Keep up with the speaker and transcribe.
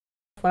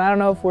When I don't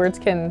know if words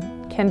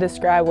can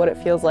describe what it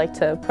feels like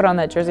to put on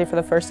that jersey for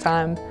the first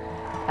time.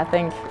 I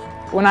think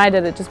when I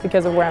did it, just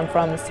because of where I'm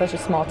from, it's such a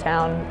small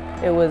town,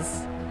 it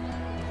was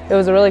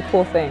a really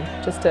cool thing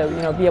just to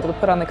be able to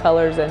put on the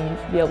colors and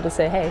be able to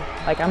say, hey,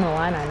 like I'm an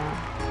Illini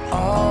now.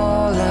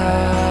 All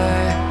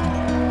I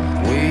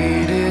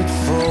waited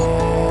for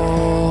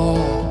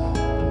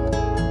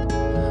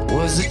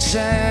was a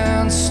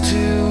chance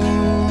to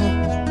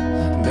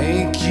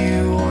make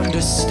you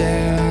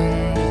understand.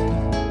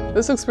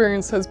 This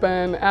experience has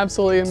been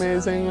absolutely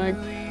amazing. Like,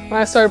 when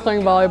I started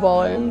playing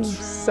volleyball in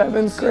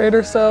 7th grade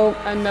or so,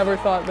 I never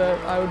thought that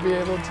I would be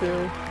able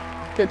to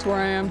get to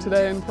where I am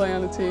today and play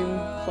on a team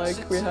like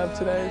we have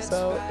today.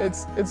 So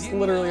it's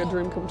literally a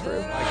dream come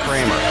true.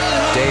 Kramer,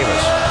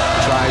 Davis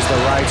tries the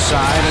right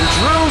side and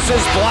Drews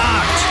is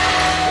blocked.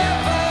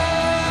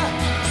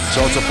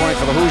 So it's a point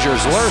for the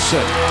Hoosiers.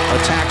 Lurson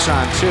attacks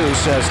on 2,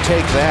 says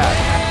take that.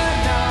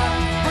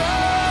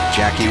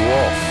 Jackie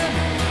Wolf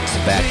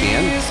back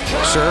in,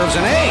 serves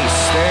an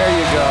ace. There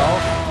you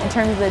go. In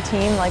terms of the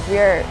team, like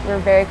we're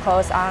very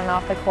close on and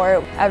off the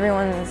court.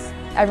 Everyone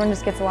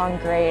just gets along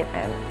great,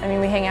 and I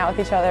mean we hang out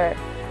with each other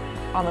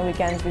on the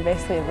weekends. We're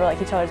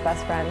like each other's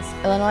best friends.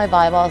 Illinois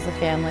volleyball is a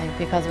family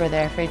because we're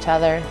there for each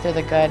other through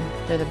the good,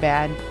 through the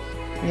bad.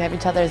 We have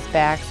each other's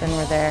backs and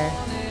we're there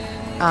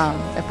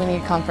if we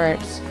need comfort.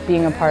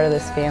 Being a part of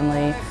this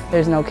family,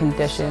 there's no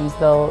conditions.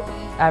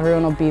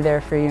 Everyone will be there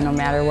for you no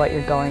matter what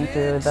you're going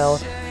through. They'll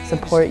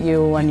support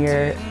you when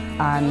you're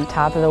on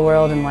top of the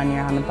world and when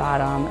you're on the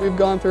bottom. We've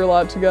gone through a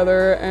lot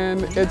together,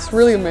 and it's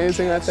really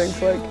amazing, I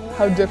think, like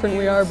how different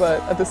we are,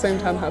 but at the same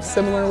time how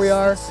similar we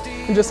are,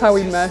 and just how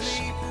we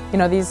mesh.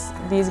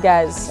 These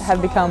guys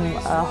have become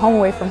home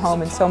away from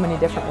home in so many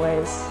different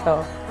ways.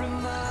 So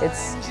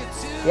it's,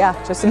 yeah,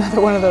 just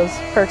another one of those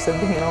perks of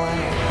being an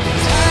Illini.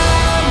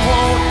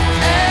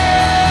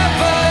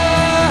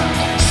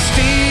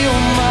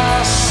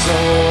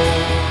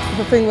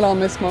 The thing that I'll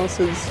miss most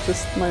is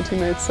just my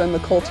teammates and the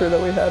culture that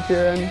we have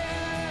here, and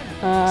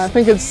I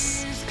think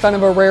it's kind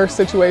of a rare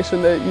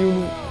situation that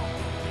you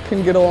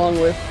can get along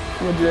with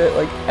legit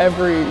like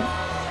every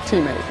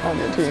teammate on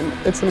your team.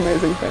 It's an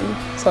amazing thing,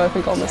 so I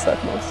think I'll miss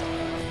that most.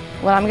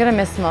 What I'm going to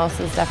miss most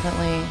is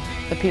definitely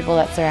the people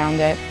that surround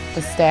it,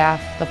 the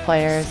staff, the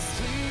players,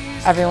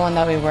 everyone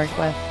that we work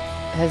with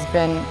has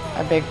been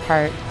a big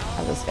part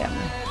of this family.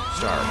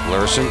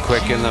 Lurson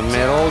quick in the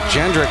middle.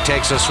 Jendrick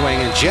takes a swing,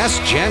 and Jess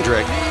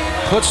Jendrick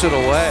puts it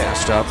away.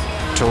 Passed up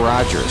to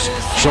Rogers.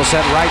 She'll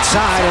set right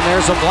side, and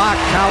there's a block.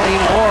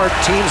 Colleen Ward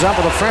teams up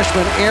with a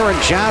freshman, Aaron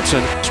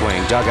Johnson.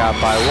 Swing dug out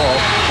by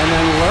Wolf, and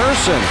then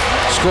Lurson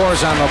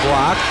scores on the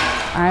block.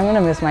 I'm going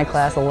to miss my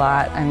class a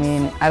lot. I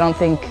mean, I don't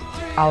think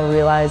I'll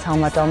realize how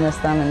much I'll miss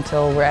them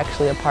until we're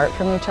actually apart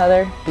from each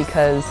other,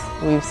 because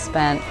we've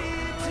spent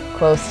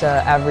close to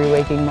every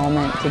waking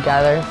moment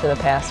together for the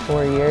past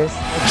 4 years.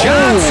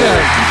 Johnson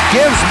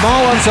gives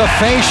Mullins a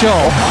facial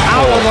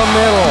out of the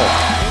middle.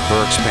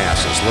 Burks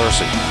passes,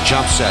 Lurson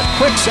jump set,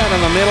 quick set in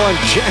the middle, and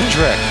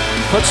Jendrick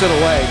puts it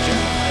away.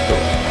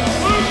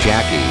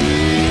 Jackie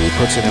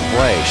puts it in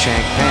play,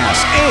 shank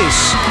pass,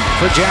 ace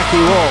for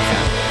Jackie Wolf.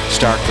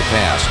 Stark the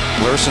pass,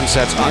 Lurson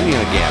sets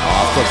Onion again,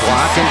 off the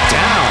block and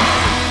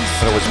down.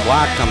 But it was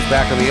blocked, comes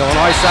back to the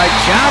Illinois side.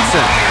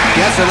 Johnson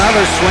gets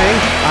another swing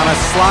on a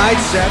slide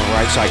set.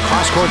 Right side,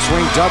 cross-court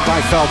swing, dubbed by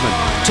Feldman.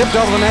 Tipped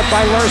over the net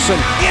by Lurson.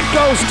 It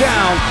goes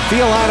down.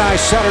 The Illini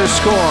setter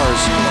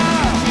scores.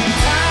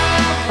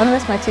 I'm gonna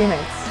miss my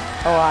teammates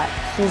a lot.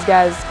 These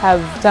guys have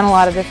done a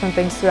lot of different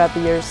things throughout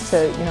the years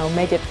to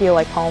make it feel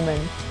like home,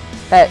 and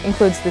that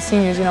includes the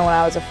seniors. When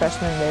I was a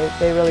freshman,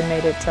 they really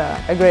made it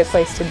a great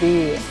place to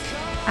be.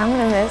 I'm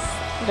gonna miss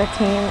the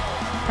team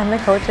and the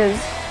coaches.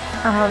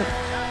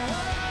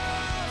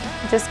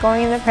 Just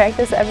going into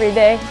practice every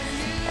day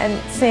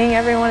and seeing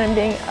everyone and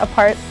being a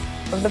part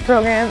of the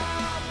program,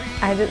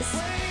 I'm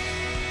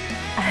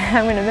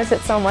going to miss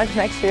it so much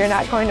next year,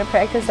 not going to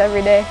practice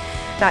every day,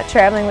 not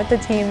traveling with the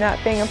team, not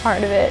being a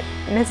part of it,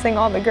 missing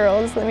all the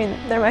girls. I mean,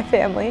 they're my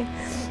family.